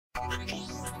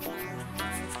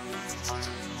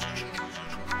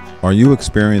Are you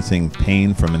experiencing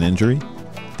pain from an injury?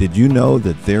 Did you know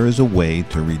that there is a way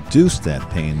to reduce that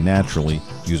pain naturally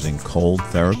using cold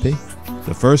therapy?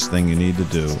 The first thing you need to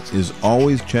do is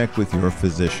always check with your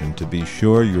physician to be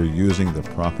sure you're using the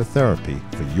proper therapy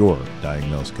for your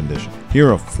diagnosed condition.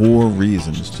 Here are 4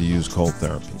 reasons to use cold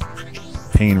therapy: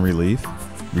 pain relief,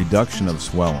 reduction of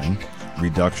swelling,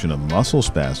 reduction of muscle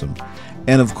spasm,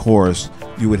 and of course,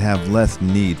 you would have less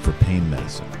need for pain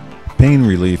medicine. Pain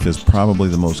relief is probably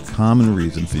the most common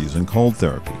reason for using cold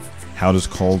therapy. How does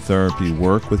cold therapy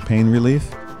work with pain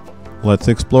relief? Let's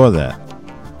explore that.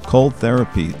 Cold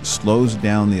therapy slows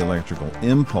down the electrical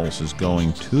impulses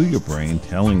going to your brain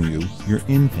telling you you're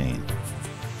in pain.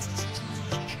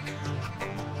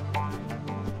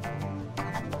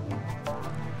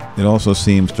 It also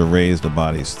seems to raise the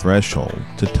body's threshold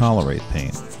to tolerate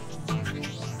pain.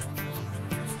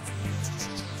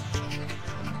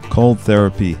 Cold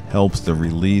therapy helps the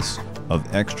release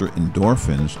of extra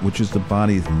endorphins, which is the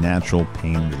body's natural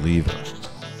pain reliever.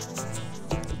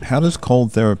 How does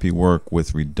cold therapy work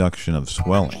with reduction of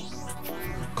swelling?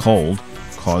 Cold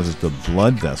causes the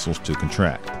blood vessels to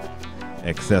contract.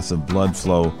 Excessive blood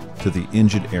flow to the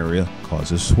injured area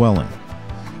causes swelling.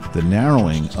 The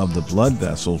narrowing of the blood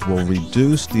vessels will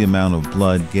reduce the amount of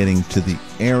blood getting to the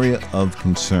area of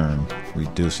concern,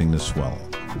 reducing the swelling.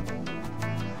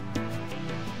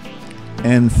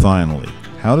 And finally,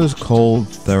 how does cold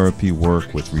therapy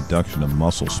work with reduction of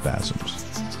muscle spasms?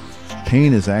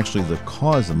 Pain is actually the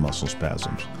cause of muscle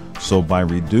spasms, so by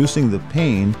reducing the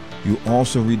pain, you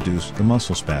also reduce the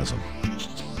muscle spasm.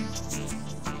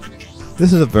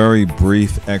 This is a very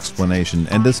brief explanation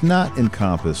and does not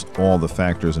encompass all the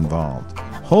factors involved.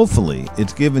 Hopefully,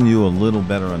 it's given you a little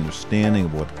better understanding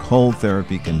of what cold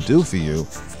therapy can do for you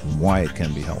and why it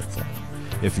can be helpful.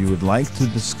 If you would like to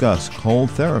discuss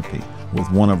cold therapy with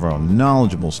one of our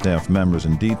knowledgeable staff members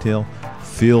in detail,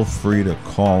 feel free to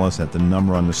call us at the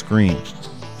number on the screen.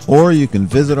 Or you can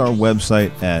visit our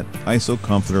website at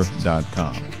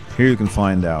isocomforter.com. Here you can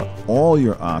find out all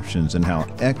your options and how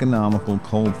economical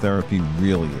cold therapy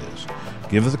really is.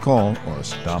 Give us a call or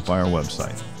stop by our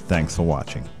website. Thanks for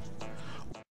watching.